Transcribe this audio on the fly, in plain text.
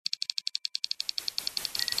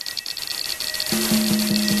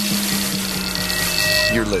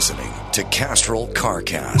You're listening to Castrol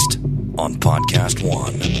CarCast on Podcast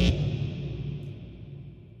One.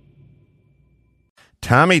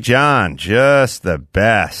 Tommy John, just the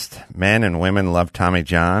best. Men and women love Tommy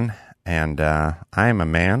John, and I am a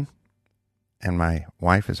man, and my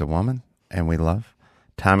wife is a woman, and we love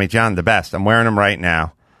Tommy John, the best. I'm wearing them right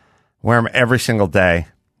now. Wear them every single day.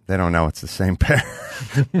 They don't know it's the same pair.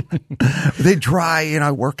 They dry,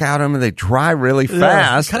 I work out them, and they dry really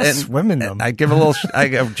fast. Kind of swim in them. I give a little,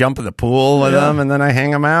 jump in the pool with them, and then I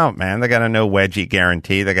hang them out, man. They got a no wedgie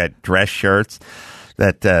guarantee. They got dress shirts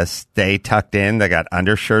that stay tucked in. They got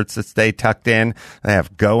undershirts that stay tucked in. They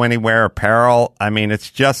have go anywhere apparel. I mean,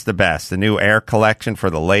 it's just the best. The new Air collection for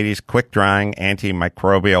the ladies, quick drying,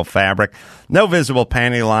 antimicrobial fabric, no visible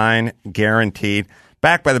panty line, guaranteed.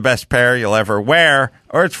 Backed by the best pair you'll ever wear,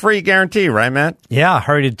 or it's free guarantee, right, Matt? Yeah,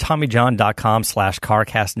 hurry to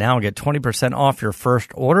TommyJohn.com/CarCast now and get 20% off your first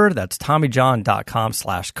order. That's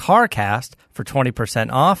TommyJohn.com/CarCast for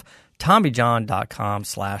 20% off.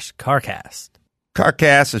 TommyJohn.com/CarCast.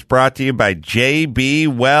 CarCast is brought to you by JB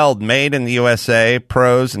Weld, made in the USA.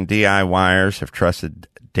 Pros and DIYers have trusted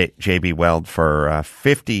JB Weld for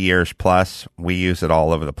 50 years plus. We use it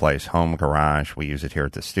all over the place. Home, garage. We use it here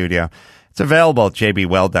at the studio. It's available at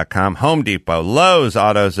jbweld.com, Home Depot, Lowe's,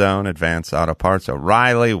 AutoZone, Advanced Auto Parts,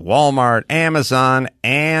 O'Reilly, Walmart, Amazon,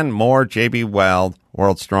 and more. JB Weld,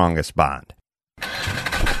 world's strongest bond.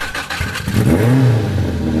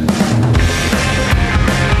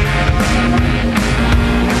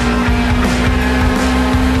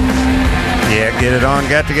 Yeah, get it on.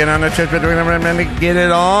 Got to get on the trip. Get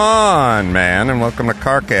it on, man. And welcome to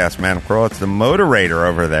CarCast, man. Crow, it's the Motorator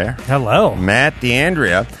over there. Hello. Matt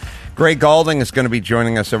D'Andrea. Greg Gaulding is going to be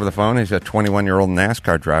joining us over the phone. He's a 21-year-old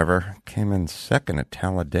NASCAR driver. Came in second at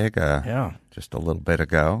Talladega just a little bit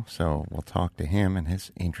ago. So we'll talk to him and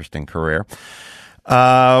his interesting career.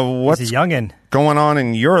 What's He's a youngin'. Going on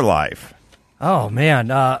in your life? Oh, man.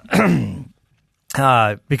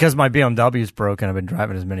 Because my BMW is broken, I've been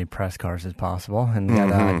driving as many press cars as possible. And got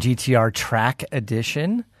a GTR Track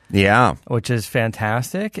Edition. Yeah. Which is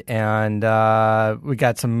fantastic. And we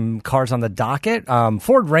got some cars on the docket.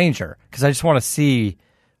 Ford Ranger, because I just want to see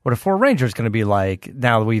what a Ford Ranger is going to be like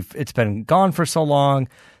now that it's been gone for so long.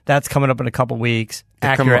 That's coming up in a couple weeks.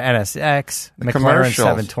 Acura NSX, McLaren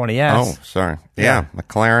 720S. Oh, sorry. Yeah.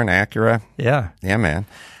 McLaren, Acura. Yeah. Yeah, man.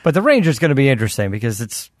 But the Ranger is going to be interesting because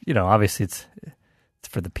it's, obviously it's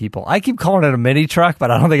for the people. I keep calling it a mini truck,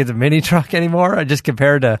 but I don't think it's a mini truck anymore. I just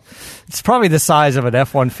compared to, it's probably the size of an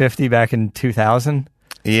F-150 back in 2000.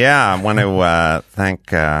 Yeah, I want to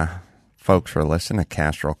thank folks for listening to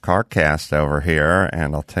Castrol CarCast over here,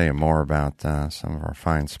 and I'll tell you more about some of our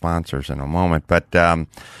fine sponsors in a moment. But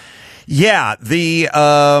yeah, the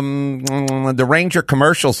Ranger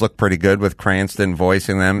commercials look pretty good with Cranston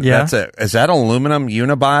voicing them. Yeah. Is that aluminum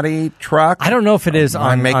unibody truck? I don't know if it is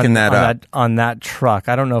on that truck.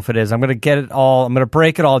 I don't know if it is. I'm going to get it all. I'm going to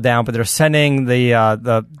break it all down. But they're sending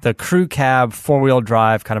the crew cab 4-wheel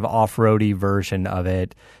drive kind of off-roady version of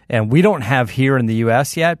it, and we don't have here in the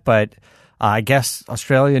U.S. yet. But I guess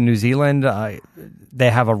Australia and New Zealand they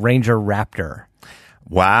have a Ranger Raptor.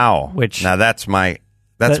 Wow! Now that's my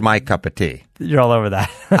cup of tea. You're all over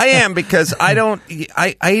that. I am, because I don't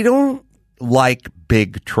like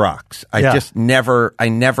big trucks. I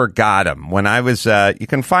never got them. When I was, you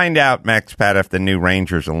can find out, Max Pat, if the new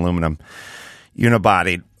Ranger's aluminum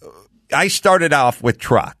unibodied. I started off with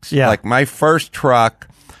trucks. Yeah. Like my first truck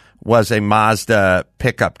was a Mazda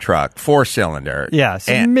pickup truck, 4-cylinder. Yeah, it's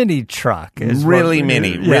a mini truck. Really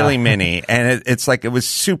mini. And it's like, it was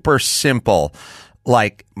super simple.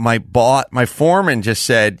 Like my foreman just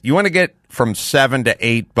said, you want to get from $7 to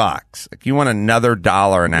 $8? Like, you want another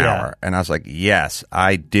 $1 an hour? And I was like, yes,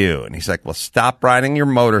 I do. And he's like, well, stop riding your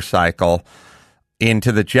motorcycle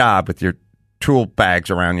into the job with your tool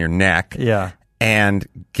bags around your neck. Yeah. And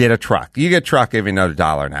get a truck. You get a truck, give you another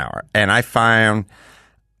 $1 an hour. And I found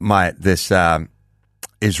this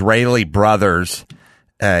Israeli brothers,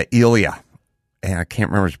 Ilya. And I can't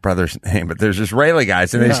remember his brother's name, but there's Israeli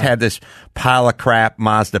guys, and they just had this pile of crap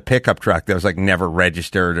Mazda pickup truck that was like never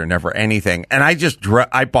registered or never anything. And I just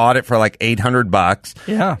I bought it for like $800.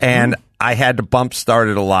 Yeah. And I had to bump start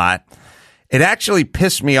it a lot. It actually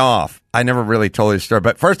pissed me off. I never really told you the story,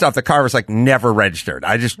 but first off, the car was like never registered.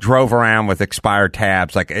 I just drove around with expired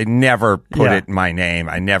tabs. Like, I never put it in my name.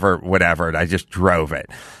 I never whatever. I just drove it.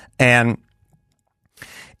 And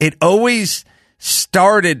it always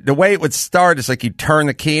started, the way it would start is like you turn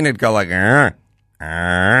the key and it'd go like, and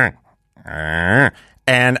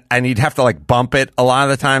you'd have to like bump it a lot of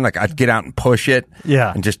the time. Like, I'd get out and push it,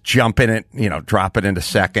 and just jump in it, drop it into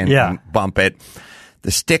second, and bump it.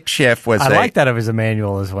 The stick shift was I like that it was a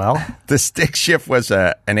manual as well. The stick shift was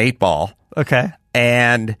an 8-ball. Okay.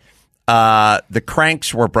 And the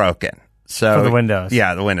cranks were broken. So for the windows.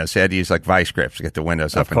 Yeah, the windows. So you had to use like vice grips to get the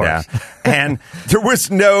windows up and down. Of course. And there was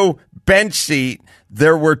no bench seat.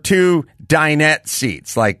 There were 2 dinette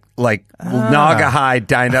seats, like Naugahyde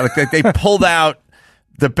dinette. Like they pulled out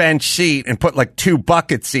the bench seat and put like 2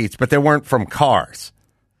 bucket seats, but they weren't from cars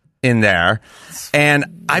in there.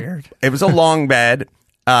 And it was a long bed,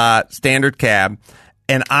 standard cab,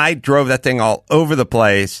 and I drove that thing all over the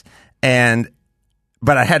place.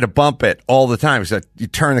 But I had to bump it all the time. So you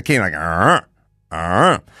turn the key like,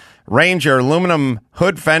 Ranger, aluminum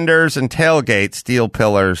hood fenders and tailgate, steel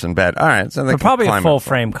pillars and bed. All right. So probably a full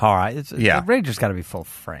frame car. Yeah. The Ranger's got to be full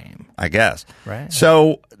frame. I guess. Right.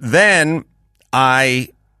 So then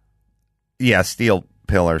steel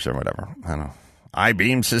pillars or whatever. I don't know.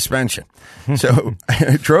 I-beam suspension. So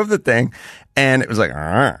I drove the thing and it was like,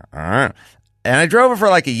 and I drove it for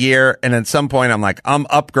like a year, and at some point I'm like, I'm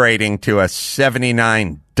upgrading to a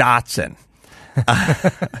 79 Datsun.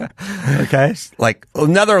 Okay. Like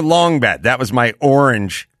another long bed. That was my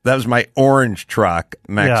orange truck.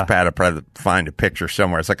 Max Pat will probably find a picture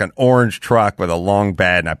somewhere. It's like an orange truck with a long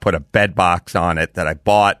bed, and I put a bed box on it that I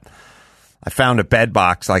bought. I found a bed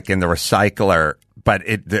box like in the recycler, but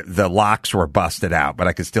the locks were busted out, but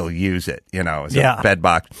I could still use it, as a bed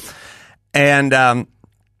box. And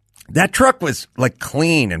that truck was like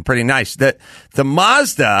clean and pretty nice. The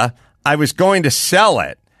Mazda, I was going to sell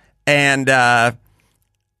it, and I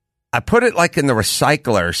put it like in the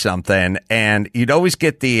recycler or something, and you'd always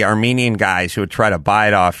get the Armenian guys who would try to buy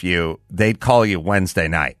it off you. They'd call you Wednesday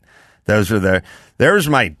night. There's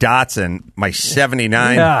my Datsun, my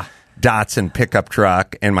 79 Datsun pickup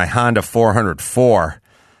truck, and my Honda 404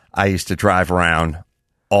 I used to drive around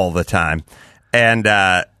all the time. And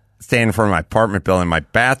stand in front of my apartment building in my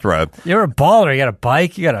bathrobe. You're a baller. You got a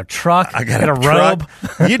bike. You got a truck. I got a robe.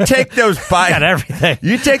 You take those bikes. Got everything.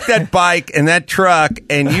 You take that bike and that truck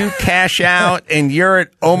and you cash out and you're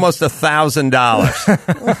at almost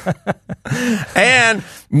 $1,000. And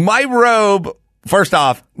my robe, first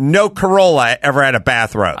off, no Corolla ever had a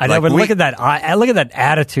bathrobe. I know, but look at that. Look at that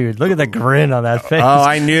attitude. Look at the grin on that face. Oh,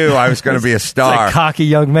 I knew I was going to be a star. It's a cocky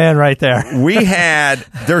young man right there.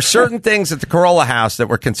 There are certain things at the Corolla house that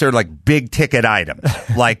were considered like big ticket items,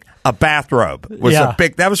 like a bathrobe was a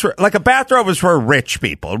bathrobe was for rich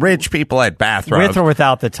people. Rich people had bathrobes. With or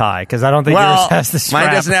without the tie, because I don't think yours has the strap.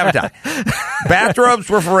 Mine doesn't have a tie. Bathrobes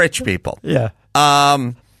were for rich people. Yeah.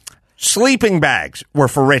 Sleeping bags were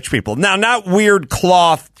for rich people. Now, not weird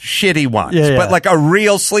cloth, shitty ones, but like a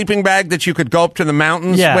real sleeping bag that you could go up to the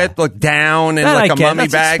mountains with, look down in like a mummy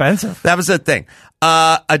bag. Expensive. That was the thing.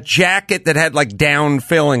 A jacket that had like down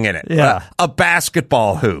filling in it. Yeah. A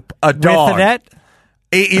basketball hoop. A dog. With the net?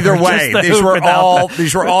 Either way, these were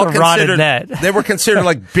all considered. Net. They were considered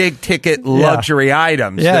like big ticket luxury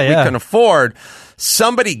items that we can afford.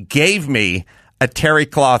 Somebody gave me a terry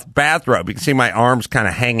cloth bathrobe. You can see my arms kind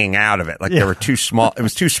of hanging out of it, like they were too small. It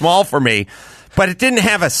was too small for me, but it didn't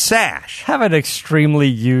have a sash. Have an extremely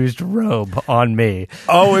used robe on me.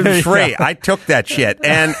 Oh, it was free. I took that shit,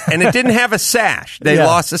 and it didn't have a sash. They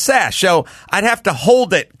lost the sash, so I'd have to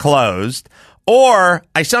hold it closed, or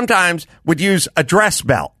I sometimes would use a dress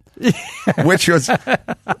belt. Which was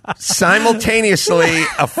simultaneously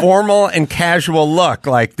a formal and casual look.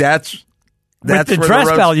 Like that's with the dress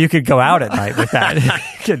belt, you could go out at night with that.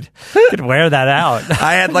 you could wear that out.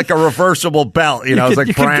 I had like a reversible belt, it was like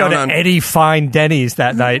you brown. You could go to Eddie Fine Denny's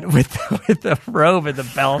that night with the robe and the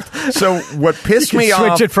belt. So what pissed me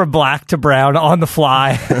off? Switch it from black to brown on the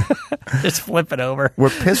fly. Just flip it over.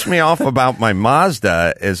 What pissed me off about my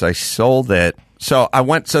Mazda is I sold it. So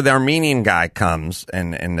the Armenian guy comes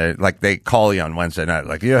and they call you on Wednesday night,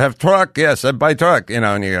 like, you have truck? Yes, I buy truck,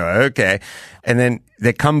 and you go, okay. And then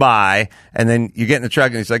they come by and then you get in the truck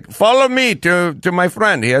and he's like, follow me to my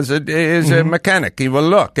friend. He has a mechanic. He will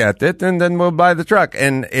look at it and then we'll buy the truck.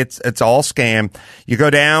 And it's all scam. You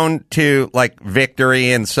go down to like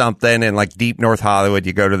Victory and something in like deep North Hollywood.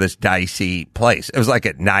 You go to this dicey place. It was like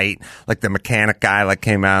at night, like the mechanic guy like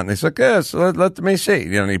came out and he's like, yes, let me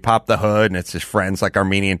see. And he popped the hood and it's his friends like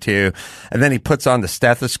Armenian too. And then he puts on the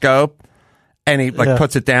stethoscope and he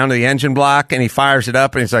puts it down to the engine block and he fires it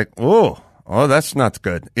up and he's like, oh, that's not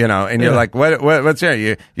good, and you're like, what's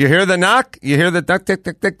here? You hear the knock? You hear the tick, tick,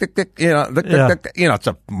 tick, tick, tick, tick, tick, tick. It's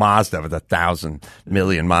a Mazda with 1,000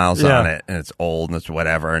 million miles on it, and it's old and it's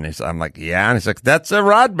whatever. And I'm like, yeah. And he's like, that's a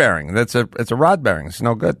rod bearing. It's a rod bearing. It's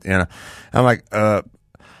no good, I'm like,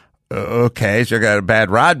 okay, so you got a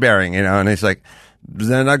bad rod bearing, and he's like,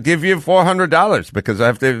 then I'll give you $400 because I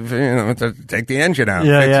have to take the engine out,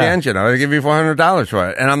 fix the engine. I'll give you $400 for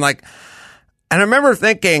it. And I'm like, and I remember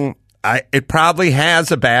thinking, it probably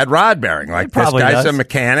has a bad rod bearing. Like, this guy's a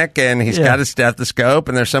mechanic and he's got a stethoscope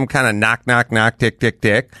and there's some kind of knock, knock, knock, tick, tick,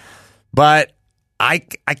 tick. But I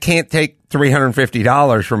can't take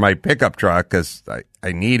 $350 for my pickup truck because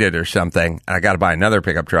I need it or something. And I got to buy another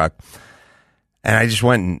pickup truck. And I just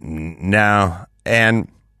went, no. And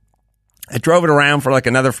I drove it around for like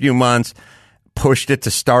another few months, pushed it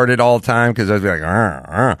to start it all the time because I was like,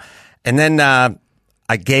 and then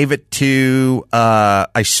I gave it to,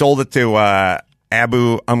 I sold it to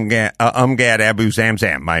Abu Umgad Abu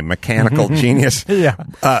Zamzam, my mechanical genius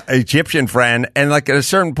Egyptian friend. And like at a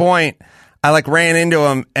certain point, I like ran into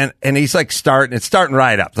him and he's like it's starting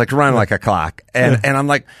right up. It's like running like a clock. And I'm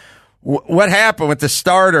like, what happened with the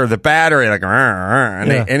starter, the battery? Like,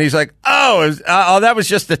 and he's like, that was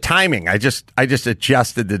just the timing. I just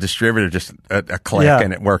adjusted the distributor just a click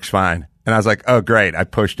and it works fine. And I was like, oh, great. I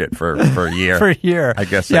pushed it for a year. For a year. I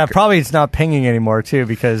guess. Yeah, probably it's not pinging anymore, too,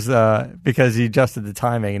 because he adjusted the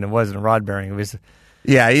timing and it wasn't a rod bearing. It was.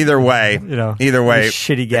 Yeah, either way.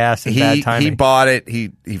 Shitty gas and bad timing. He bought it. He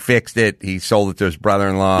fixed it. He sold it to his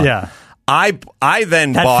brother-in-law. Yeah. I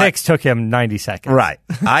then that bought. That fix took him 90 seconds. Right.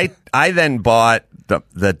 I then bought the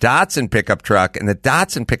Datsun pickup truck, and the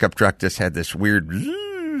Datsun pickup truck just had this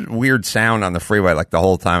weird sound on the freeway like the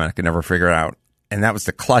whole time, and I could never figure it out. And that was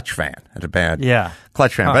the clutch fan. It had a bad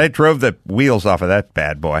clutch fan. But I drove the wheels off of that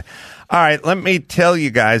bad boy. All right, let me tell you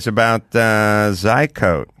guys about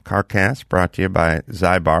Zycoat. CarCast brought to you by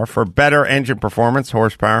Zybar. For better engine performance,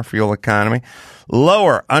 horsepower, fuel economy,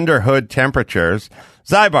 lower under-hood temperatures,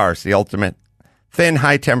 Zybar's the ultimate. Thin,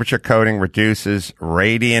 high-temperature coating reduces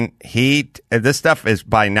radiant heat. This stuff is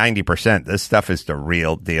by 90%. This stuff is the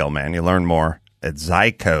real deal, man. You learn more at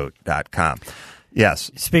Zycoat.com.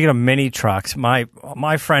 Yes. Speaking of mini trucks, my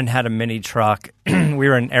friend had a mini truck. We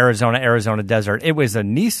were in Arizona desert. It was a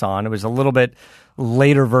Nissan. It was a little bit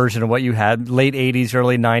later version of what you had, late 80s,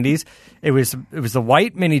 early 90s. It was the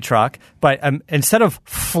white mini truck, but instead of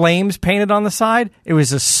flames painted on the side, it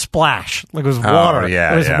was a splash. Like it was water.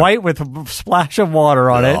 It was white with a splash of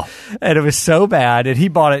water on it, and it was so bad. And he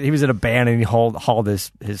bought it. He was in a band and he hauled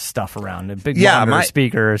his stuff around. And big monitor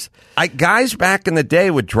speakers. Guys back in the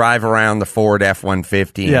day would drive around the Ford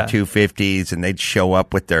F-150 and 250s, and they'd show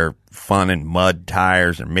up with their fun and mud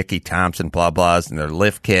tires and Mickey Thompson blah blahs and their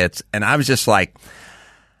lift kits, and I was just like,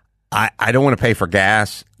 I don't want to pay for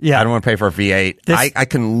gas. Yeah, I don't want to pay for a V8. I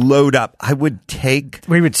can load up.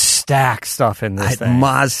 We would stack stuff in this thing.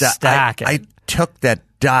 Mazda. I took that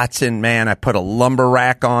Datsun, man. I put a lumber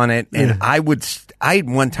rack on it, and I had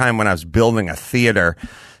one time when I was building a theater,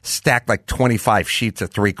 stacked like 25 sheets of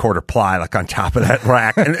 3/4 ply like on top of that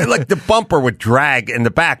rack, and like the bumper would drag in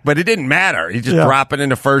the back, but it didn't matter. You just drop it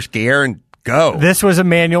into first gear and go. This was a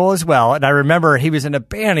manual as well, and I remember he was in a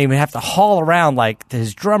band. He would have to haul around like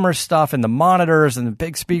his drummer stuff and the monitors and the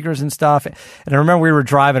big speakers and stuff. And I remember we were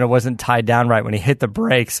driving; it wasn't tied down right. When he hit the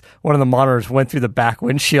brakes, one of the monitors went through the back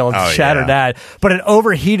windshield, and shattered that. But it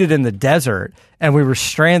overheated in the desert, and we were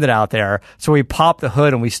stranded out there. So we popped the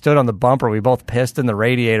hood and we stood on the bumper. We both pissed in the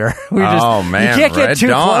radiator. Man, you can't get too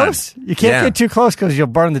close. You can't get too close because you'll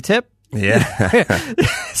burn the tip. Yeah.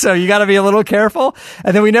 So you got to be a little careful.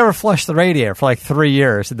 And then we never flushed the radiator for like 3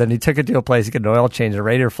 years. And then he took it to a place to get an oil change, the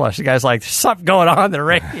radiator flush. The guy's like, there's something going on in the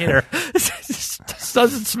radiator. It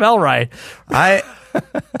doesn't smell right.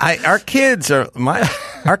 Our kids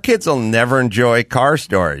will never enjoy car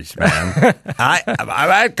stories, man. I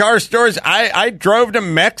had car stories. I drove to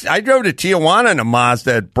Tijuana in a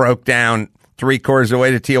Mazda that broke down 3/4 of the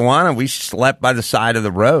way to Tijuana. We slept by the side of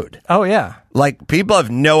the road. Oh, yeah. Like, people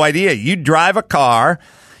have no idea. You drive a car.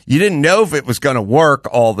 You didn't know if it was going to work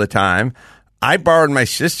all the time. I borrowed my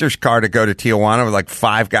sister's car to go to Tijuana with like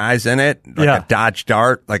 5 guys in it, like a Dodge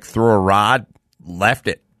Dart, like threw a rod, left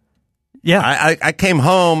it. Yeah. I came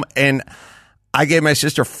home and I gave my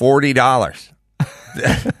sister $40.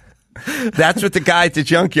 That's what the guy at the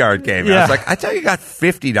junkyard gave me. I was like, I thought you got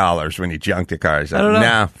 $50 when you junked a car. He's like,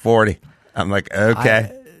 no, 40. I'm like,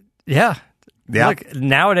 okay. Yeah. Look,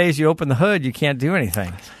 nowadays you open the hood, you can't do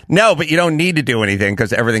anything. No, but you don't need to do anything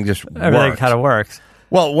because everything just works. Everything kind of works.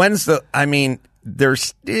 Well, there's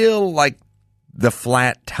still like the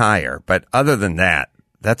flat tire, but other than that,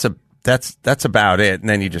 that's about it. And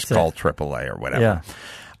then you just call AAA or whatever. Yeah.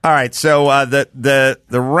 All right. So the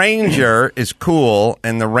Ranger is cool,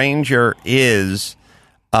 and the Ranger is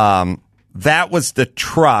that was the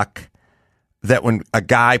truck that when a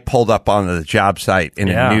guy pulled up onto the job site in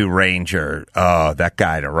a new Ranger, oh, that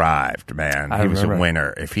guy'd arrived, man. He was a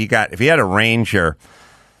winner. If he had a Ranger,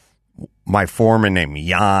 my foreman named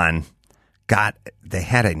Jan they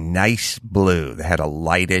had a nice blue. They had a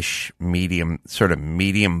lightish sort of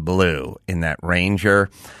medium blue in that Ranger,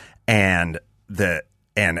 and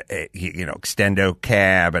extendo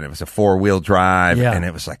cab, and it was a 4-wheel drive, and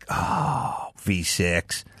it was like, oh,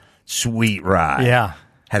 V6, sweet ride. Yeah.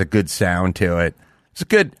 Had a good sound to it. It's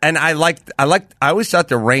good, and I always thought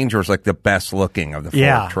the Ranger was like the best looking of the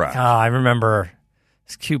Ford trucks. I remember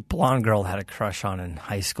this cute blonde girl had a crush on in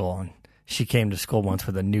high school, and she came to school once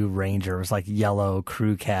with a new Ranger. It was like yellow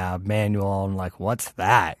crew cab manual. I'm like, what's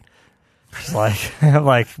that? She's like, I'm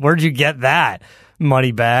like, where'd you get that?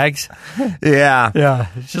 Money bags. Yeah. Yeah.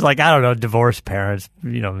 She's like, I don't know, divorced parents,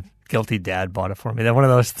 guilty dad bought it for me. They're one of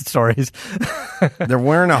those stories. There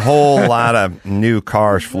weren't a whole lot of new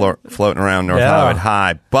cars floating around North Hollywood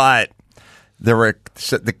High, but there were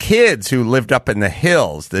the kids who lived up in the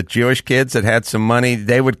hills, the Jewish kids that had some money,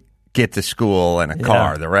 they would get to school in a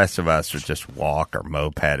car. The rest of us would just walk or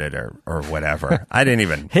moped or whatever. I didn't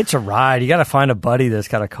even hitch a ride. You got to find a buddy that's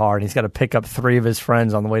got a car, and he's got to pick up 3 of his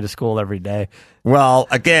friends on the way to school every day. Well,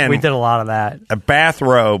 again, we did a lot of that. A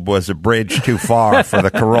bathrobe was a bridge too far for the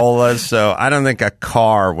Corollas, so I don't think a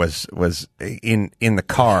car was in the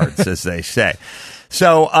cards, as they say.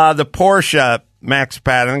 So the Porsche Max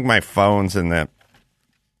Pat, I think my phone's in the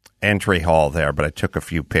entry hall there, but I took a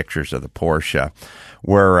few pictures of the Porsche.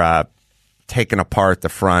 We're taking apart the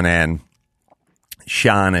front end.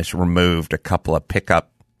 Sean has removed a couple of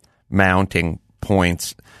pickup mounting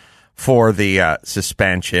points for the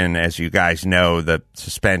suspension. As you guys know, the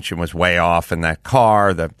suspension was way off in that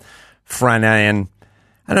car. The front end,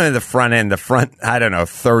 I don't know, the front, I don't know,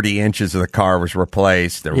 30 inches of the car was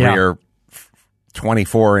replaced. The rear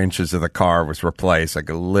 24 inches of the car was replaced. I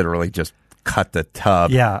could literally just cut the tub.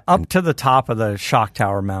 Yeah, up to the top of the shock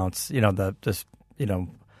tower mounts, in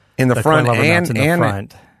the front and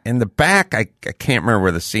front. In the back, I can't remember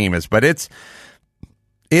where the seam is, but it's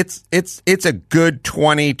a good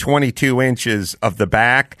 20, 22 inches of the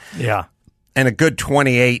back. Yeah. And a good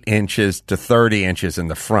 28 inches to 30 inches in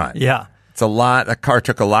the front. Yeah. It's a lot. The car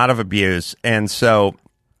took a lot of abuse. And so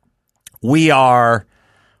we are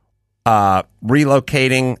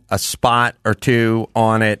relocating a spot or two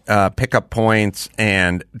on it, pickup points,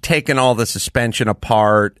 and taking all the suspension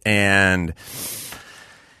apart, and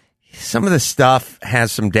some of the stuff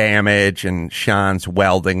has some damage, and Sean's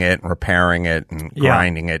welding it and repairing it and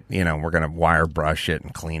grinding it. We're going to wire brush it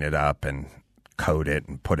and clean it up and coat it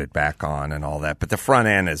and put it back on and all that. But the front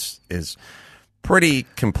end is pretty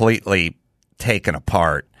completely taken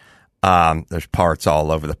apart. There's parts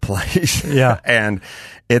all over the place. Yeah. And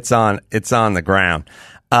it's on the ground.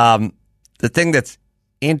 The thing that's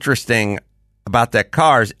interesting about that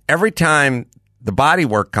car is every time the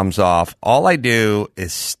bodywork comes off, all I do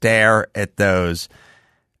is stare at those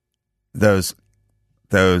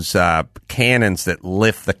cannons that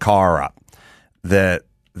lift the car up. The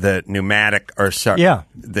pneumatic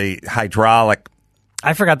the hydraulic.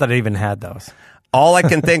 I forgot that I even had those. All I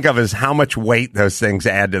can think of is how much weight those things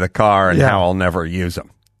add to the car and how I'll never use them.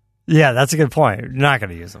 Yeah, that's a good point. You're not going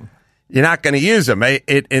to use them. You're not going to use them.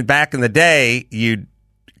 Back in the day, you'd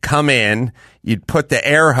come in, you'd put the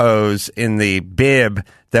air hose in the bib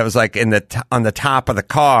that was like on the top of the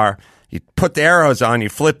car. You'd put the air hose on, you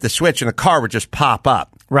flip the switch, and the car would just pop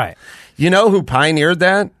up. Right. You know who pioneered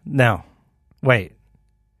that? No. Wait.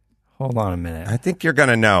 Hold on a minute. I think you're going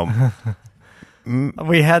to know.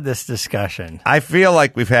 We had this discussion. I feel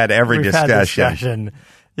like we've had every discussion.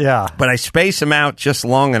 Yeah. But I space them out just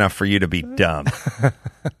long enough for you to be dumb.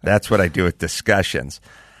 That's what I do with discussions.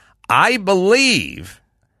 I believe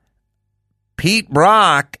Pete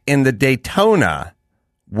Brock in the Daytona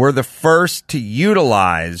were the first to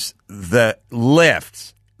utilize the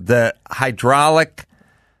lifts, the hydraulic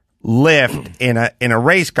lift in a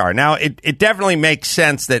race car. Now, it definitely makes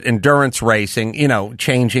sense that endurance racing,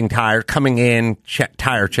 changing tire, coming in,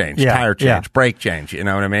 tire change, brake change, you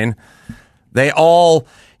know what I mean? They all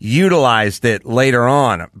utilized it later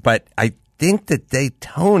on, but I think that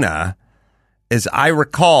Daytona, as I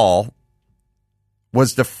recall,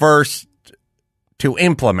 was the first to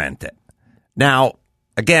implement it. Now,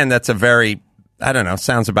 again, that's a very, I don't know,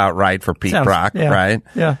 sounds about right for Pete Brock, right?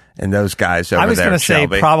 Yeah. And those guys over there. I was going to say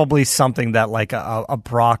Shelby. probably something that like a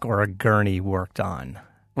Brock or a Gurney worked on.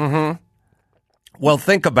 Mm-hmm. Well,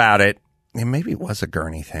 think about it. Maybe it was a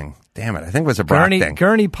Gurney thing. Damn it. I think it was a Brock thing.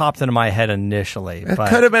 Gurney popped into my head initially. It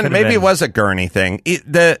could have been. Maybe it was a Gurney thing.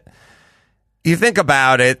 you think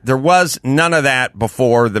about it, there was none of that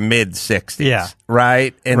before the mid-'60s, Yeah.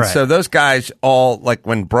 right? And Right. so those guys all, like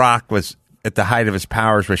when Brock was at the height of his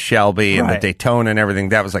powers with Shelby and the Right. Daytona and everything,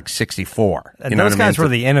 that was like 64. And you know those what I mean? guys were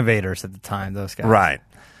the innovators at the time, those guys. Right.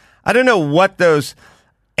 I don't know what those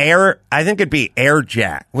I think it'd be air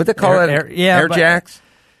jack. Would they call it air but- jacks?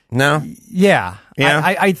 No? Yeah. Yeah?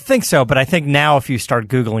 I think so, but I think now if you start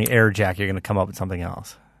Googling air jack, you're going to come up with something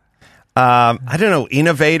else. I don't know,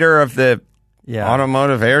 innovator of the Yeah.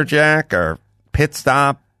 automotive air jack or pit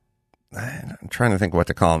stop. I'm trying to think what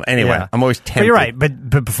to call them. Anyway, Yeah. I'm always But tempted. you're right. But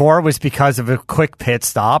before it was because of a quick pit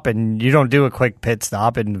stop, and you don't do a quick pit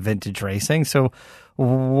stop in vintage racing. So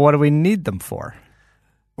what do we need them for?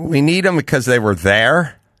 We need them because they were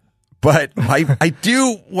there, but I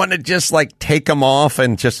do want to just like take them off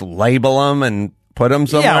and just label them and put them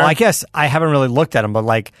somewhere. Yeah, well, I guess I haven't really looked at them, but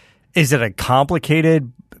like, is it a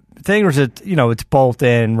complicated thing, or is it, it's bolt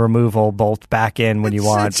in, removal, bolt back in when you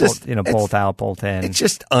want, bolt out, bolt in? It's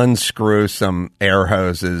just unscrew some air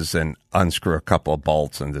hoses and unscrew a couple of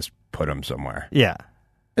bolts and just put them somewhere. Yeah.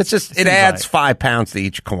 It adds 5 pounds to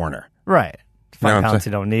each corner. Right. You know 5 what I'm pounds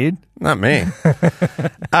you don't need. Not me.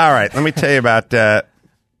 All right, let me tell you about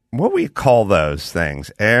what we call those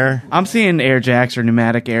things. Air I'm seeing air jacks or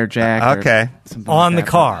pneumatic air jack. Okay. Or something On like the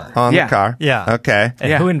that. car. on Yeah. the car. Yeah. Okay. And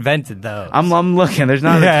Yeah. who invented those? I'm looking. There's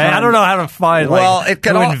not. a yeah, ton. I don't know how to find Well, it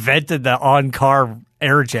could who all- invented the on-car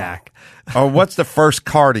air jack. Or what's the first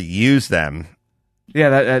car to use them?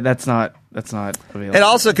 Yeah, that's not available. It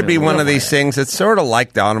also could be one of these things. It's sort of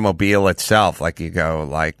like the automobile itself. Like you go,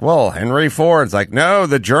 like, well, Henry Ford's like, no,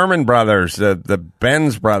 the German brothers, the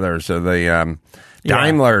Benz brothers, or the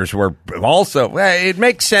Daimlers were also. It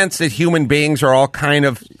makes sense that human beings are all kind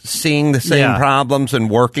of seeing the same Yeah. problems and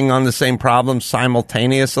working on the same problems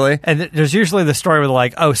simultaneously. And there's usually the story where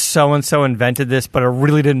like, oh, so-and-so invented this, but it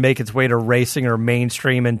really didn't make its way to racing or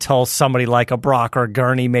mainstream until somebody like a Brock or a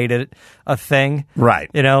Gurney made it a thing. Right.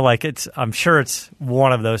 I'm sure it's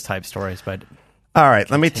one of those type stories, but All right,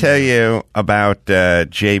 let me tell you about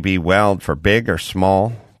JB Weld for big or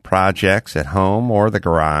small projects at home or the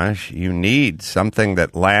garage. You need something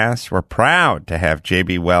that lasts. We're proud to have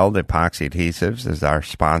JB Weld Epoxy Adhesives as our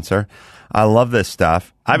sponsor. I love this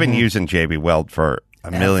stuff. I've been using JB Weld for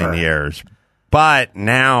a million years, but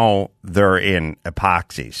now they're in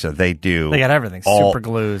epoxy, so they got everything, super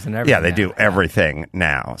glues and everything. Yeah, they do everything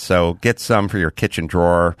now. So get some for your kitchen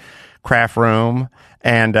drawer, craft room,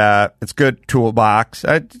 and it's good toolbox.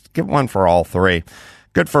 Get one for all three.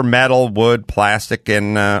 Good for metal, wood, plastic,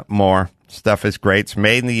 and more. Stuff is great. It's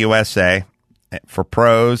made in the USA. For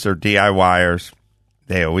pros or DIYers,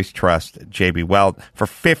 they always trust JB Weld. For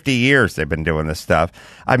 50 years, they've been doing this stuff.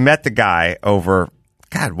 I met the guy over,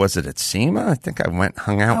 God, was it at SEMA? I think I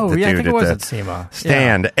hung out with the I dude think it was at at the SEMA.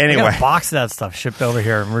 stand. Yeah. Anyway. I got a box of that stuff shipped over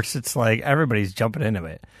here, and it's like everybody's jumping into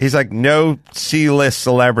it. He's like, no C-list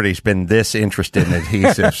celebrity's been this interested in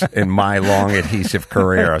adhesives in my long adhesive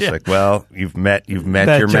career. I was like, well, you've met your man.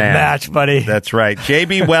 Match, buddy. That's right.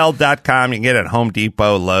 JBWeld.com. You can get it at Home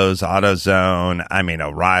Depot, Lowe's, AutoZone,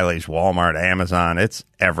 O'Reilly's, Walmart, Amazon. It's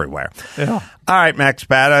everywhere. Yeah. All right, Max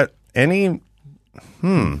Bada, any...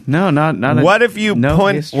 No, not. What if you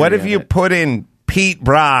put in Pete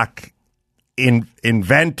Brock,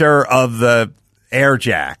 inventor of the air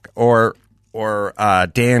jack, or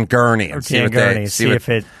Dan Gurney, and See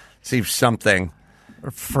if something.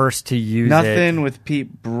 First to use Nothing with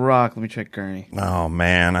Pete Brock. Let me check Gurney. Oh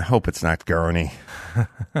man, I hope it's not Gurney.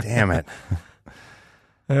 Damn it.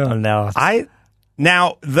 Oh no.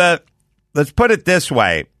 Let's put it this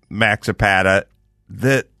way, Max Zapata,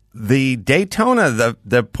 the Daytona,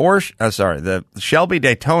 the Porsche, the Shelby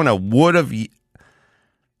Daytona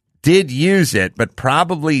did use it, but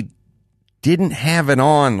probably didn't have it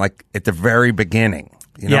on like at the very beginning.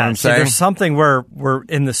 You know what I'm saying? There's something where we're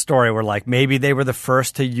in the story where like maybe they were the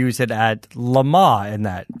first to use it at Le Mans in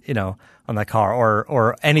that, on that car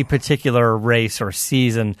or any particular race or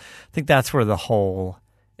season. I think that's where the hole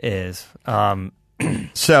is.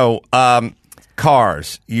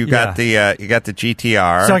 Cars. You got the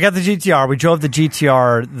GTR. So I got the GTR. We drove the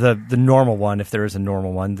GTR, the normal one, if there is a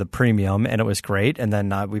normal one, the premium, and it was great. And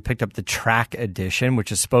then we picked up the track edition,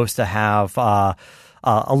 which is supposed to have a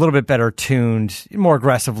little bit better tuned, more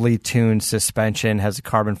aggressively tuned suspension, has a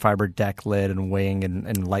carbon fiber deck lid and wing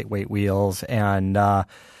and lightweight wheels. And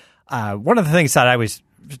one of the things that I was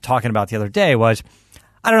talking about the other day was,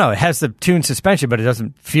 I don't know, it has the tuned suspension, but it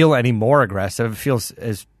doesn't feel any more aggressive. It feels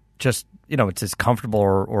as just, it's as comfortable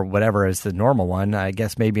or whatever as the normal one. I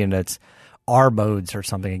guess maybe in its R modes or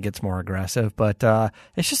something, it gets more aggressive. But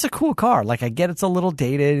it's just a cool car. Like, I get it's a little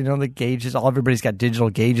dated. You know, the gauges, everybody's got digital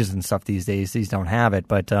gauges and stuff these days. These don't have it.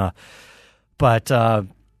 But you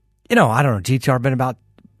know, I don't know. GTR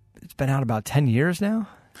it's been out about 10 years now.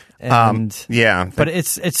 And but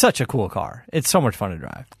it's such a cool car. It's so much fun to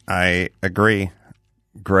drive. I agree.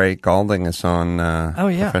 Gray Gaulding is on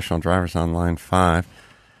Professional Drivers on line 5.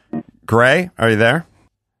 Gray, are you there?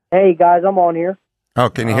 Hey, guys, I'm on here. Oh,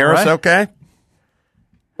 can you hear us okay?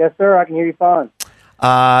 Yes, sir. I can hear you fine.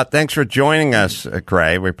 Thanks for joining us,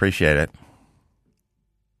 Gray. We appreciate it.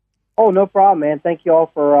 Oh, no problem, man. Thank you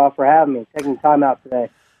all for having me, taking time out today.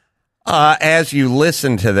 As you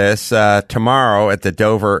listen to this, tomorrow at the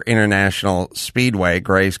Dover International Speedway,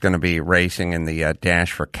 Gray's going to be racing in the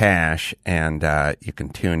Dash for Cash, and you can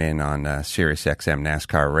tune in on Sirius XM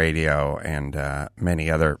NASCAR Radio and many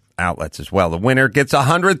other outlets as well. The winner gets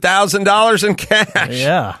 $100,000 in cash.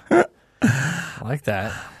 Yeah, I like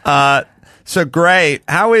that. So, Gray,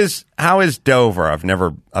 how is Dover? I've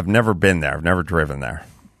never been there. I've never driven there.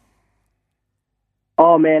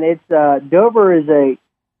 Oh man, it's Dover is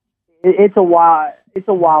it's a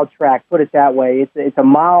wild track. Put it that way. It's a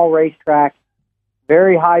mile racetrack,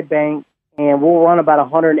 very high bank, and we'll run about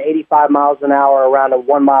 185 miles an hour around a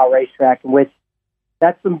 1 mile racetrack, in which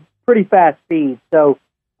that's some pretty fast speed. So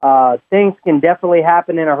things can definitely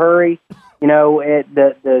happen in a hurry. You know,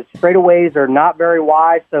 the straightaways are not very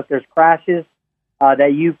wide, so if there's crashes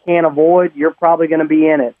that you can't avoid, you're probably going to be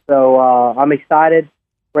in it. So I'm excited.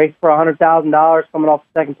 Race for $100,000 coming off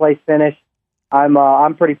the second place finish.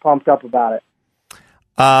 I'm pretty pumped up about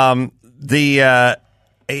it.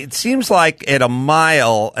 It seems like at a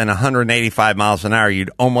mile and 185 miles an hour,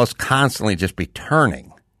 you'd almost constantly just be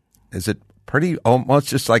turning. Is it pretty almost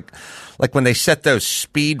just like when they set those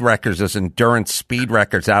speed records, those endurance speed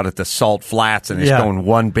records out at the Salt Flats, and it's going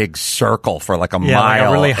one big circle for like a mile, like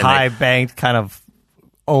a really high banked kind of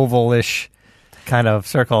ovalish kind of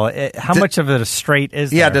circle. How much of it a straight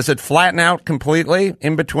is there? Yeah, does it flatten out completely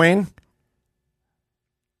in between?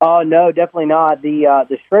 Oh, no, definitely not.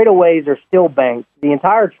 The straightaways are still banked. The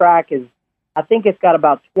entire track is, I think it's got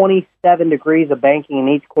about 27 degrees of banking in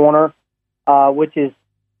each corner, which is,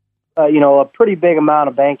 a pretty big amount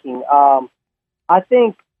of banking. I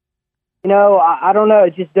think, I don't know,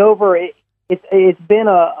 it's just Dover, it's been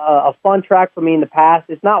a fun track for me in the past.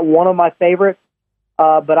 It's not one of my favorites,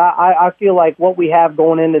 but I feel like what we have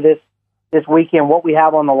going into this weekend, what we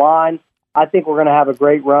have on the line, I think we're going to have a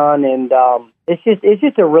great run, and it's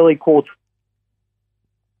just a really cool.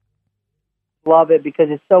 Love it because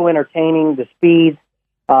it's so entertaining. The speeds,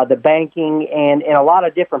 the banking, and a lot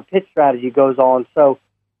of different pit strategy goes on. So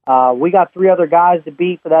we got 3 other guys to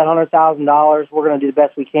beat for that $100,000. We're going to do the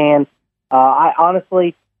best we can. I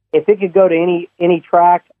honestly, if it could go to any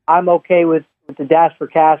track, I'm okay with the Dash for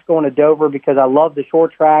Cash going to Dover because I love the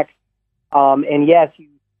short tracks. And yes, you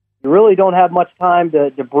really don't have much time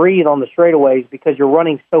to breathe on the straightaways because you're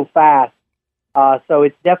running so fast. So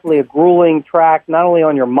it's definitely a grueling track, not only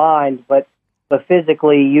on your mind, but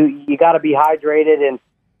physically. You got to be hydrated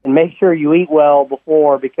and make sure you eat well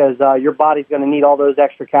before because your body's going to need all those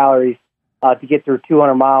extra calories to get through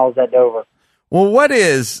 200 miles at Dover. Well, what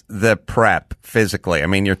is the prep physically? I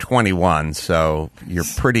mean, you're 21, so you're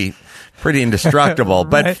pretty indestructible.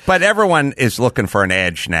 Right. But everyone is looking for an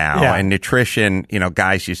edge now, Yeah. and nutrition.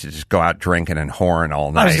 Guys used to just go out drinking and whoring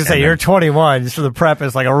all night. I was going to say, you're 21, so the prep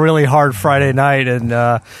is like a really hard Friday night and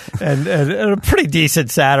a pretty decent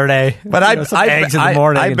Saturday. But eggs in the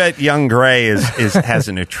morning. I bet young Gray has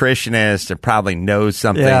a nutritionist and probably knows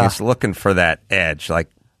something. Yeah. He's looking for that edge, like.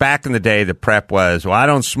 Back in the day, the prep was, I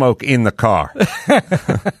don't smoke in the car.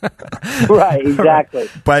 Right, exactly.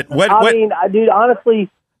 But what? I mean, dude, honestly,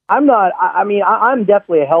 I'm not. I'm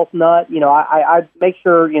definitely a health nut. I make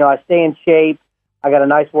sure I stay in shape. I got a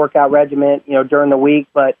nice workout regimen, during the week.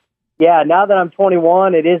 But yeah, now that I'm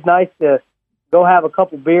 21, it is nice to go have a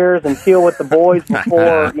couple beers and chill with the boys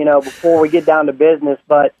before we get down to business.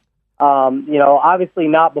 But obviously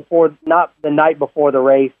not the night before the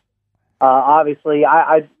race. Obviously,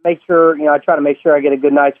 I make sure, I try to make sure I get a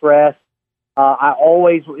good night's rest.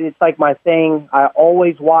 It's like my thing. I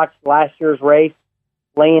always watch last year's race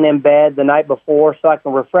laying in bed the night before so I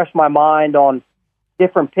can refresh my mind on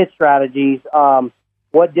different pit strategies,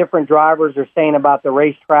 what different drivers are saying about the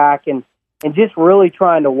racetrack, and just really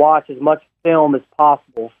trying to watch as much film as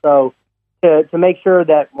possible. So to make sure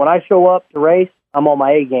that when I show up to race, I'm on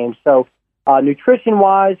my A game. So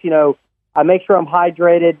nutrition-wise, I make sure I'm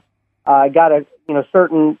hydrated. I got a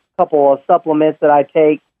certain couple of supplements that I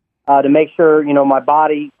take to make sure my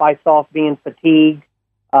body fights off being fatigued.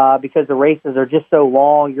 because the races are just so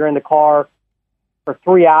long. You're in the car for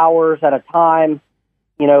 3 hours at a time.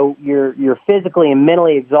 You know, you're physically and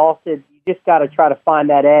mentally exhausted. You just got to try to find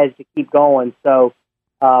that edge to keep going. So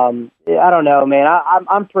I don't know, man.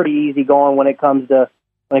 I'm pretty easy going when it comes to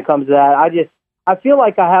that. I feel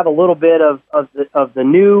like I have a little bit of the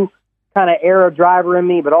new kind of era driver in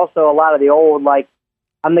me, but also a lot of the old. Like,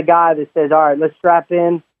 I'm the guy that says, all right, let's strap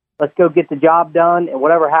in, let's go get the job done, and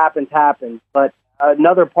whatever happens, happens. But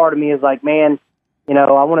another part of me is like, man, you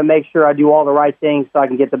know, I want to make sure I do all the right things so I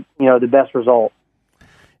can get the best result.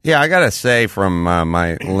 Yeah, I gotta say, from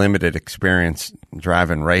my limited experience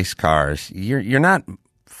driving race cars, you're not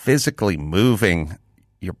physically moving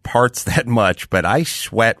your parts that much, but I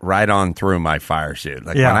sweat right on through my fire suit.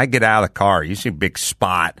 Like, when I get out of the car, you see a big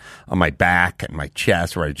spot on my back and my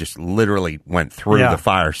chest where I just literally went through the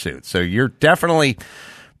fire suit. So you're definitely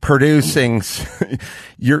producing,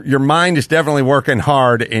 your mind is definitely working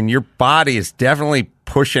hard, and your body is definitely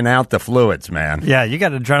pushing out the fluids, man. Yeah, you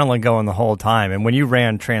got adrenaline going the whole time. And when you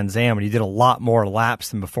ran Trans Am and you did a lot more laps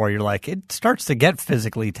than before, you're like, it starts to get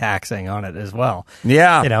physically taxing on it as well.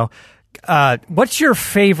 Yeah. You know, what's your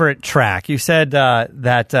favorite track? You said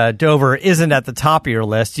that Dover isn't at the top of your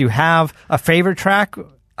list. Do you have a favorite track?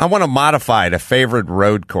 I want to modify it, a favorite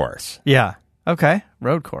road course. Yeah. Okay.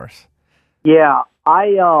 Road course. Yeah.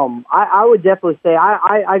 I would definitely say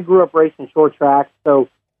I grew up racing short tracks, so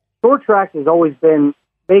short tracks has always been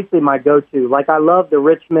basically my go-to. Like, I love the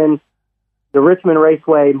Richmond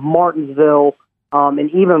Raceway, Martinsville, and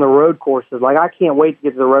even the road courses. Like, I can't wait to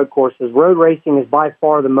get to the road courses. Road racing is by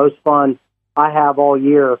far the most fun I have all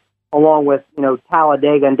year, along with, you know,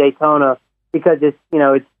 Talladega and Daytona, because it's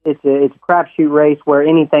a crapshoot race where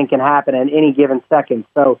anything can happen at any given second.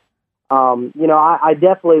 So, you know, I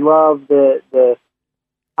definitely love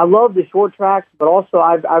I love the short tracks, but also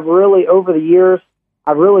I've really, over the years,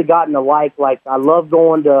 I've really gotten to like I love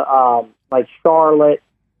going to like Charlotte,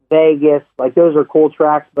 Vegas. Like, those are cool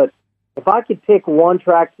tracks. But if I could pick one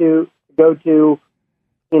track to go to,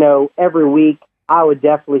 you know, every week, I would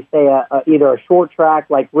definitely say either a short track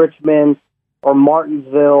like Richmond or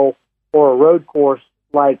Martinsville, or a road course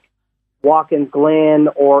like Watkins Glen,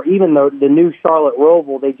 or even the new Charlotte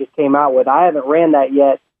Roval they just came out with. I haven't ran that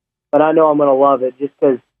yet, but I know I'm going to love it just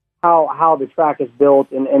because how the track is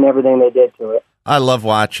built and everything they did to it. I love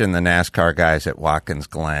watching the NASCAR guys at Watkins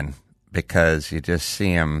Glen, because you just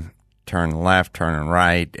see them turn left, turn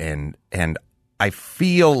right, and I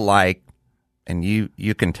feel like, and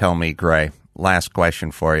you can tell me, Gray, last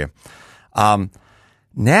question for you.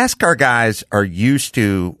 NASCAR guys are used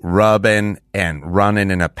to rubbing and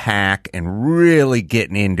running in a pack and really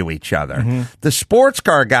getting into each other. Mm-hmm. The sports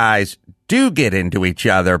car guys do get into each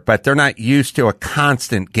other, but they're not used to a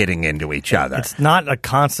constant getting into each other. It's not a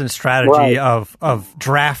constant strategy of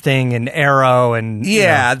drafting and aero and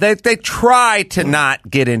they try to not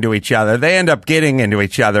get into each other. They end up getting into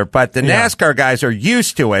each other, but the NASCAR guys are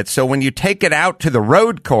used to it. So when you take it out to the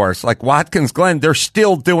road course like Watkins Glen, they're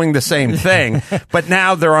still doing the same thing, but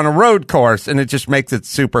now they're on a road course, and it just makes it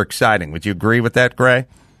super exciting. Would you agree with that, Gray?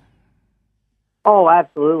 Oh,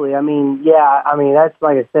 absolutely. I mean, that's,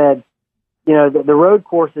 like I said, you know, the road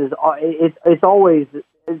courses, it's always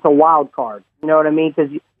a wild card. You know what I mean?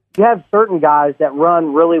 Because you have certain guys that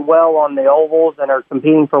run really well on the ovals and are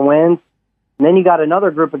competing for wins, and then you got another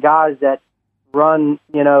group of guys that run,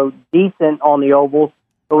 you know, decent on the ovals,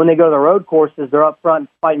 but when they go to the road courses, they're up front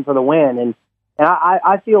fighting for the win. And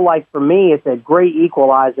I feel like, for me, it's a great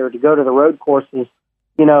equalizer to go to the road courses,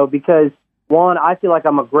 you know, because, one, I feel like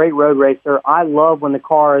I'm a great road racer. I love when the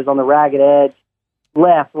car is on the ragged edge,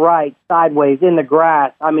 left, right, sideways, in the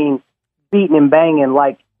grass. I mean, beating and banging.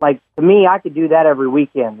 Like to me, I could do that every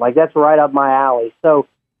weekend. Like, that's right up my alley. So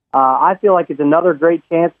I feel like it's another great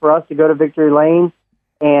chance for us to go to victory lane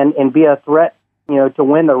and be a threat, you know, to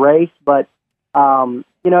win the race. But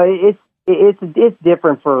you know, it's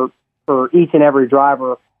different for each and every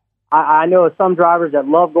driver. I know of some drivers that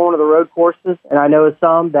love going to the road courses, and I know of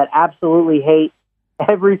some that absolutely hate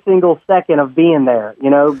every single second of being there. You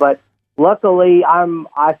know, but luckily,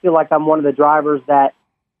 I feel like I'm one of the drivers that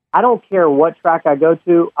I don't care what track I go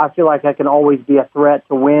to. I feel like I can always be a threat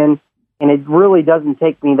to win, and it really doesn't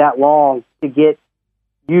take me that long to get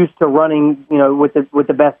used to running, you know, with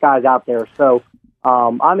the best guys out there. So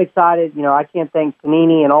I'm excited. You know, I can't thank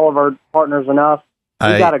Panini and all of our partners enough.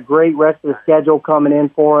 We got a great rest of the schedule coming in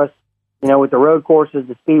for us, you know, with the road courses,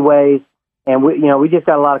 the speedways, and we just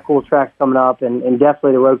got a lot of cool tracks coming up, and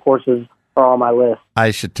definitely the road courses are on my list.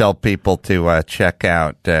 I should tell people to check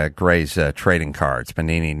out Gray's trading cards,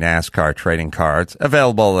 Panini NASCAR trading cards,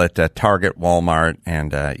 available at Target, Walmart,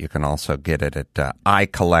 and you can also get it at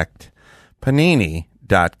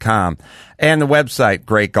iCollectPanini.com and the website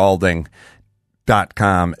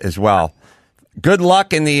GrayGaulding.com as well. Good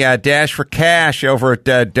luck in the Dash for Cash over at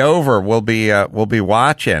Dover. We'll be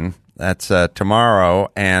watching. That's tomorrow,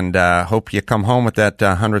 and hope you come home with that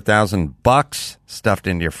 $100,000 stuffed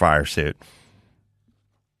into your fire suit.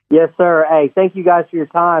 Yes, sir. Hey, thank you guys for your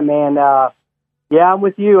time, man. Yeah, I'm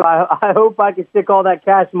with you. I hope I can stick all that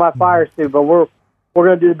cash in my fire suit, but we're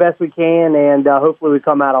going to do the best we can, and hopefully we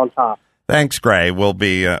come out on top. Thanks, Gray. We'll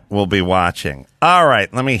be watching. All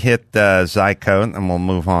right, let me hit Zycoat, and we'll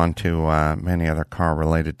move on to many other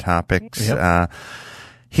car-related topics. Yep.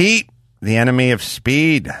 Heat, the enemy of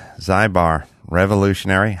speed. Zybar,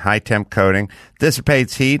 revolutionary, high-temp coating,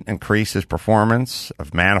 dissipates heat, increases performance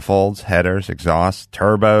of manifolds, headers, exhausts,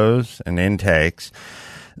 turbos, and intakes.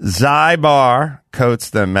 Zybar coats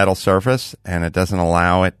the metal surface, and it doesn't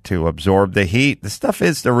allow it to absorb the heat. The stuff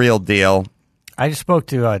is the real deal. I just spoke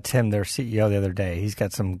to Tim, their CEO, the other day. He's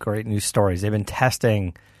got some great news stories. They've been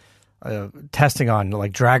testing on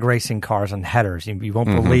like drag racing cars on headers. You won't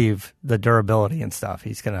believe the durability and stuff.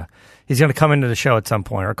 He's gonna come into the show at some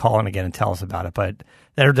point or call in again and tell us about it. But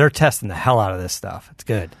they're testing the hell out of this stuff. It's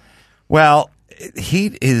good. Well,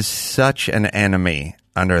 heat is such an enemy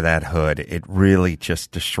under that hood. It really just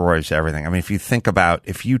destroys everything. I mean, if you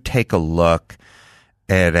take a look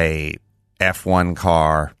at a F1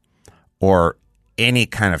 car or any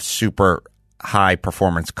kind of super high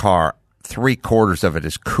performance car, 3/4 of it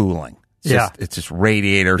is cooling. It's just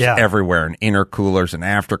radiators everywhere and intercoolers and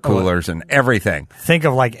aftercoolers and everything. Think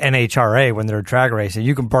of like NHRA when they're drag racing.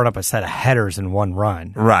 You can burn up a set of headers in one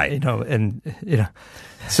run. Right.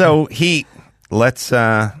 So heat, let's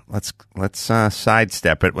sidestep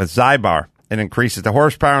it with Zybar. It increases the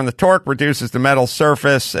horsepower and the torque, reduces the metal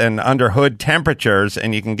surface and under hood temperatures,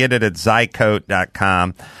 and you can get it at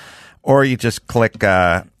Zycoat.com. Or you just click,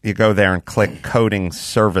 you go there and click Coating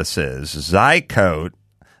Services. Zycoat.com.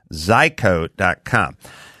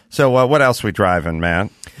 So what else we driving, man?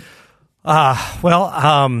 Coming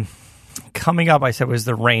up, I said, was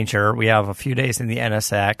the Ranger. We have a few days in the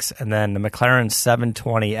NSX, and then the McLaren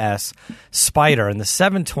 720S Spider. And the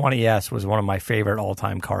 720S was one of my favorite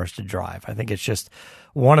all-time cars to drive. I think it's just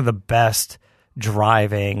one of the best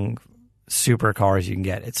driving supercars you can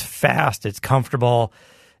get. It's fast. It's comfortable.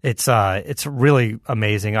 It's really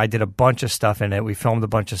amazing. I did a bunch of stuff in it. We filmed a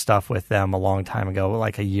bunch of stuff with them a long time ago,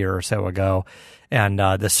 like a year or so ago. And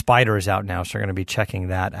the Spider is out now, so we're going to be checking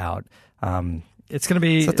that out. It's going to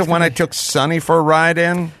be... Is that the one I took Sonny for a ride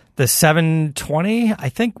in? The 720? I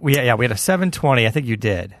think we had a 720. I think you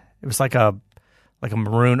did. It was like a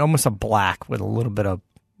maroon, almost a black with a little bit of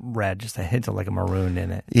red, just a hint of like a maroon in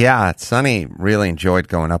it. Yeah, Sonny really enjoyed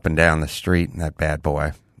going up and down the street in that bad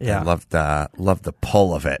boy. Yeah, I loved the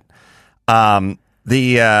pull of it.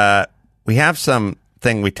 We have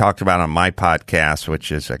something we talked about on my podcast,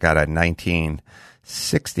 which is I got a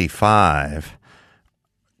 1965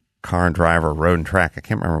 Car and Driver Road and Track. I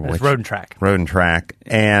can't remember which. Road and Track. Road and Track,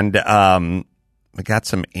 and we got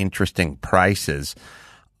some interesting prices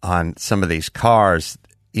on some of these cars.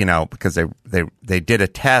 Because they did a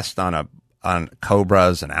test on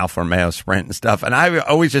Cobras and Alfa Romeo Sprint and stuff, and I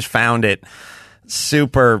always just found it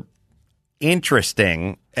super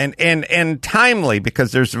interesting and timely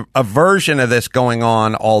because there's a version of this going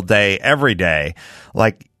on all day, every day.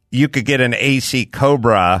 Like you could get an AC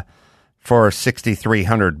Cobra for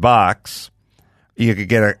 $6,300. You could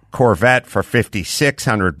get a Corvette for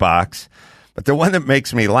 $5,600. But the one that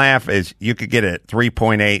makes me laugh is you could get a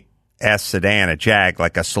 3.8 S sedan, a Jag,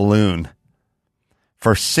 like a saloon,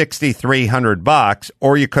 for $6,300,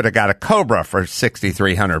 or you could have got a Cobra for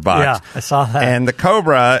 $6,300. Yeah, I saw that. And the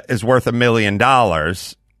Cobra is worth $1 million,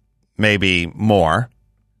 maybe more.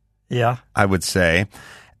 Yeah, I would say.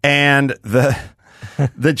 And the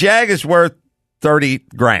Jag is worth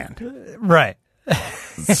 $30,000. Right.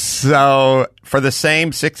 So for the same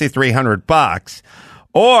 $6,300,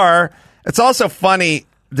 or it's also funny.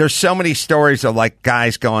 There's so many stories of like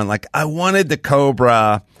guys going like, I wanted the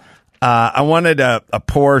Cobra. I wanted a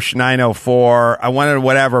Porsche 904. I wanted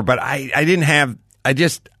whatever, but I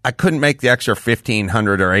couldn't make the extra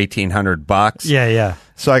 $1,500 or $1,800. Yeah.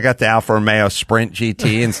 So I got the Alfa Romeo Sprint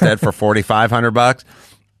GT instead for $4,500.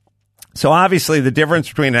 So obviously the difference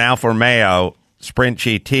between an Alfa Romeo Sprint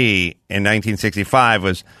GT in 1965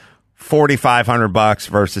 was $4,500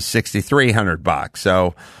 versus $6,300.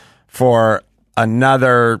 So for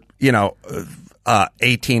another,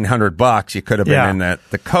 $1,800, you could have been in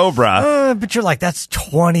the Cobra. But you're like, that's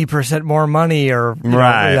 20% more money, or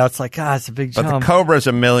right? It's like, it's a big jump. But the Cobra's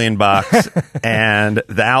 $1 million, and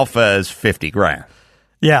the Alpha is $50,000.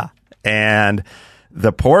 Yeah, and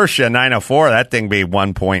the Porsche 904, that thing be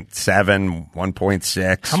 1.7,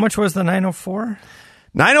 1.6. How much was the 904?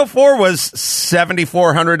 904 was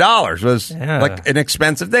 $7,400. Was like an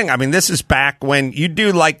expensive thing. I mean, this is back when you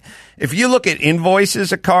do like, if you look at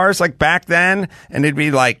invoices of cars like back then, and it'd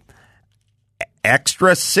be like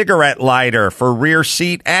extra cigarette lighter for rear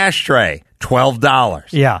seat ashtray, $12.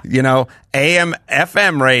 Yeah. You know, AM,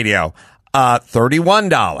 FM radio,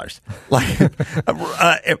 $31. Like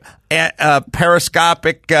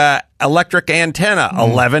periscopic electric antenna,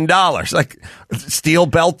 $11. Like steel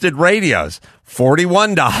belted radios,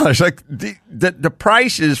 $41. Like the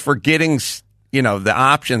prices for getting, the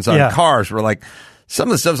options on cars were like, some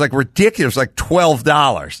of the stuff's like ridiculous, like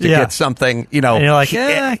 $12 to get something, And you're like,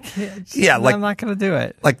 like I'm not going to do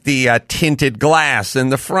it. Like the tinted glass in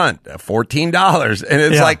the front, $14. And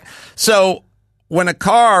it's like, so when a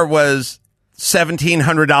car was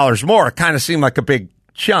 $1,700 more, it kind of seemed like a big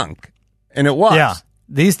chunk. And it was. Yeah.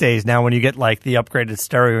 These days, now, when you get like the upgraded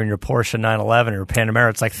stereo in your Porsche 911 or Panamera,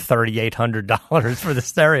 it's like $3,800 for the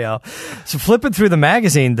stereo. So flipping through the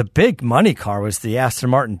magazine, the big money car was the Aston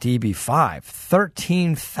Martin DB5,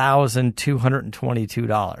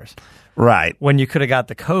 $13,222. Right. When you could have got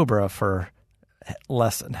the Cobra for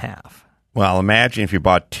less than half. Well, imagine if you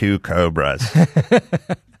bought two Cobras.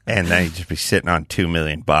 And then you'd just be sitting on $2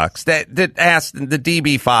 million. The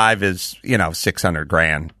DB5 is,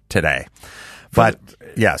 $600,000 today. But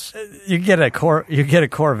yes, you get a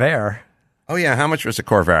Corvair. Oh yeah, how much was a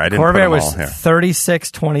Corvair? I didn't Corvair put them all was here.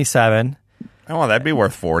 $36,227. Oh, that'd be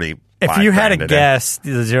worth $40,000. If you had to guess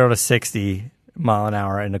the 0 to 60 mile an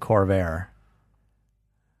hour in a Corvair,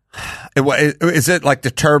 is it like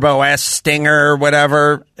the Turbo S Stinger or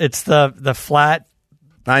whatever? It's the flat.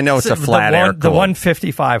 I know it's a flat air. The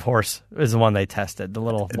 155 horse is the one they tested. The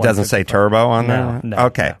little. It doesn't say turbo on there. No.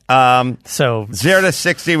 Okay. No. So 0 to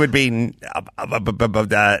 60 would be. Here's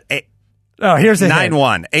a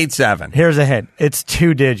 9187. Here's a hint. It's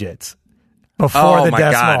 2 digits before the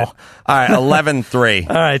decimal. God. All right, 11.3.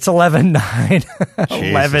 All right, it's 11.9.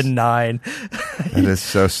 11.9. It is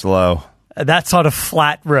so slow. That's on a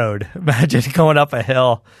flat road. Imagine going up a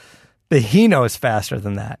hill. The Hino is faster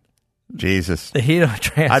than that. Jesus. The Hino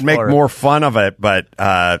Transporter. I'd make more fun of it, but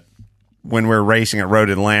when we were racing at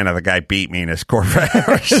Road Atlanta, the guy beat me in his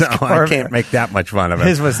Corvair, so I can't make that much fun of it.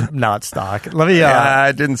 His was not stock. Let me.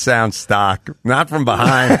 It didn't sound stock. Not from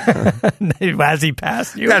behind. As he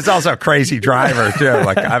passed you. That's also a crazy driver too.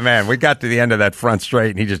 Like, man, we got to the end of that front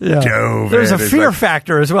straight, and he just dove. There's a fear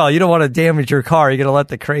factor as well. You don't want to damage your car. You're going to let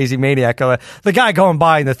the crazy maniac go. The guy going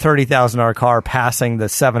by in the $30,000 car, passing the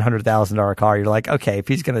 $700,000 car. You're like, okay, if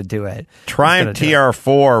he's going to do it. Triumph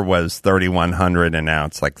TR4 was $3,100, and now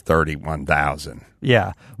it's like $31,000.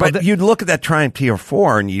 Yeah. But you'd look at that Triumph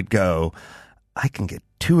TR4 and you'd go, I can get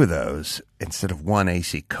 2 of those instead of 1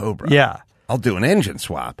 AC Cobra. Yeah. I'll do an engine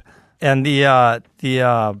swap. And the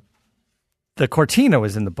Cortina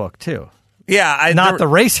was in the book too. Yeah. Not the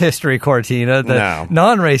race history Cortina. The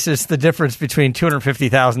non-race is the difference between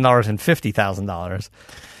 $250,000 and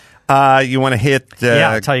 $50,000. You want to hit...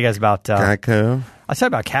 I'll tell you guys about... Geico. I'll tell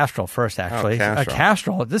you about Castrol first, actually. Castrol.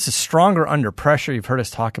 Castrol, this is stronger under pressure. You've heard us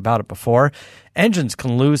talk about it before. Engines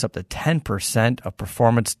can lose up to 10% of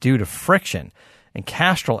performance due to friction. And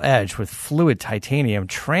Castrol Edge with fluid titanium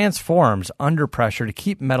transforms under pressure to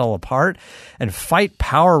keep metal apart and fight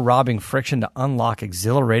power-robbing friction to unlock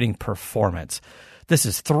exhilarating performance. This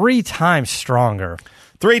is 3 times stronger.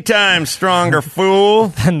 3 times stronger, fool.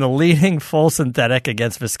 Than the leading full synthetic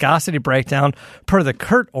against viscosity breakdown per the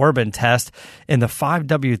Kurt Orban test in the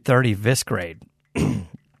 5W30 Vis grade.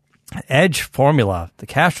 Edge formula, the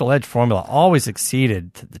Castrol Edge formula, always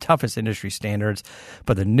exceeded the toughest industry standards,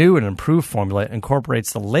 but the new and improved formula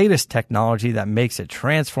incorporates the latest technology that makes it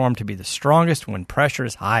transform to be the strongest when pressure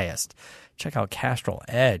is highest. Check out Castrol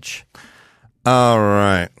Edge. All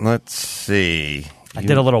right, let's see. I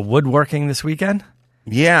did a little woodworking this weekend.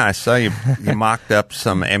 Yeah, I saw you mocked up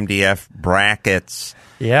some MDF brackets.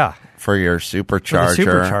 Yeah. For your supercharger. For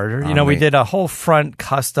the supercharger. We did a whole front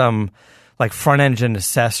custom, like front engine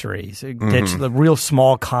accessories. Ditched the real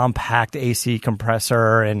small, compact AC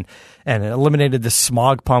compressor and eliminated the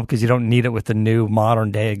smog pump because you don't need it with the new modern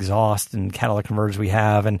day exhaust and catalytic converters we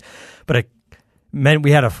have. But it meant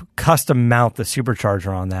we had to custom mount the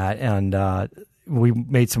supercharger on that. And we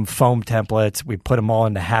made some foam templates. We put them all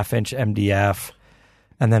into 1/2-inch MDF.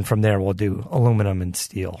 And then from there, we'll do aluminum and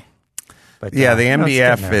steel. But, the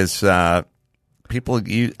MDF is people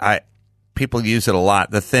use it a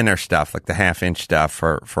lot. The thinner stuff, like the 1/2-inch stuff,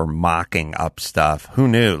 for mocking up stuff. Who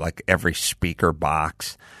knew? Like every speaker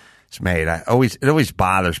box is made. It always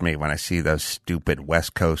bothers me when I see those stupid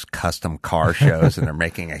West Coast custom car shows and they're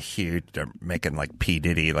making like P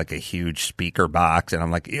Diddy like a huge speaker box, and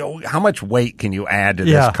I'm like, how much weight can you add to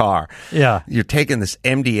this car? Yeah, you're taking this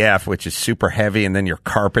MDF, which is super heavy, and then you're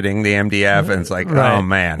carpeting the MDF, and it's like, oh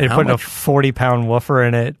man, you're putting a 40-pound woofer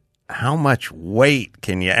in it. How much weight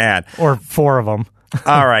can you add? Or 4 of them.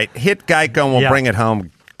 All right, hit Geico and we'll bring it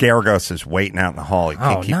home. Garagos is waiting out in the hall. He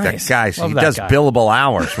can't keep nice. that guy. So he Love does that guy. billable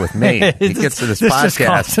hours with me. He gets to this podcast. Just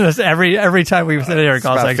costing us every time we sit here, it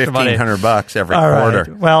costs about extra money. $1,500 every All quarter.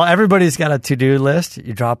 Right. Well, everybody's got a to-do list.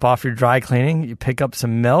 You drop off your dry cleaning, you pick up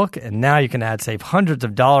some milk, and now you can save hundreds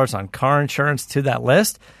of dollars on car insurance to that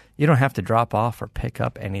list. You don't have to drop off or pick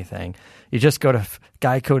up anything. You just go to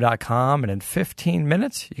geico.com, and in 15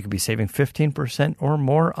 minutes, you could be saving 15% or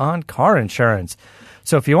more on car insurance.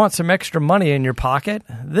 So if you want some extra money in your pocket,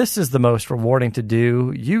 this is the most rewarding to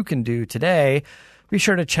do you can do today. Be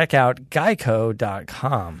sure to check out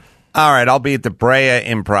geico.com. All right, I'll be at the Brea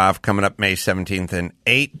Improv coming up May 17th and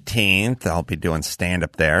 18th. I'll be doing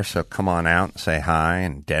stand-up there, so come on out and say hi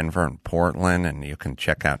in Denver and Portland, and you can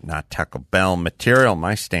check out Not Taco Bell material,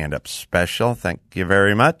 my stand-up special. Thank you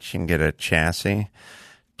very much. You can get a chassis,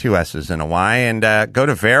 2 S's and a Y, and go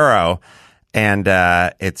to Vero, and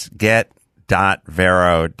it's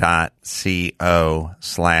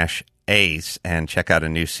get.vero.co/ace, and check out a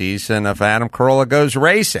new season of Adam Carolla Goes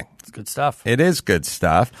Racing. It's good stuff. It is good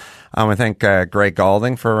stuff. I want to thank Greg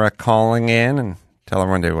Gaulding for calling in, and tell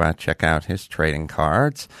everyone to check out his trading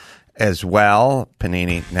cards as well,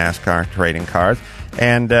 Panini NASCAR trading cards.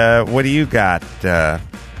 And what do you got?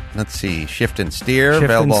 Let's see, Shift and Steer,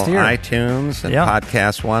 available on iTunes and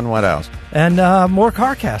Podcast One. What else? And more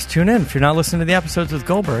CarCast. Tune in. If you're not listening to the episodes with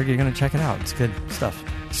Goldberg, you're going to check it out. It's good stuff.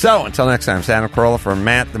 So, until next time, Adam Carolla for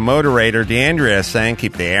Matt the Moderator, DeAndrea saying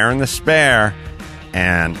keep the air in the spare.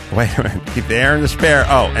 And, wait a minute, keep the air in the spare.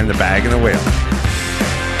 Oh, and the bag in the wheel.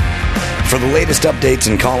 For the latest updates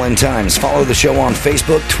and call-in times, follow the show on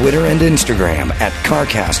Facebook, Twitter, and Instagram at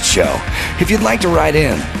CarCast Show. If you'd like to write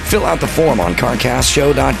in, fill out the form on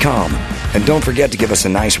CarCastShow.com. And don't forget to give us a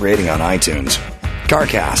nice rating on iTunes.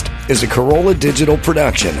 CarCast is a Carolla Digital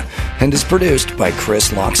production and is produced by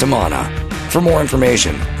Chris Loxamana. For more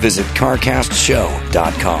information, visit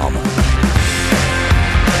CarCastShow.com.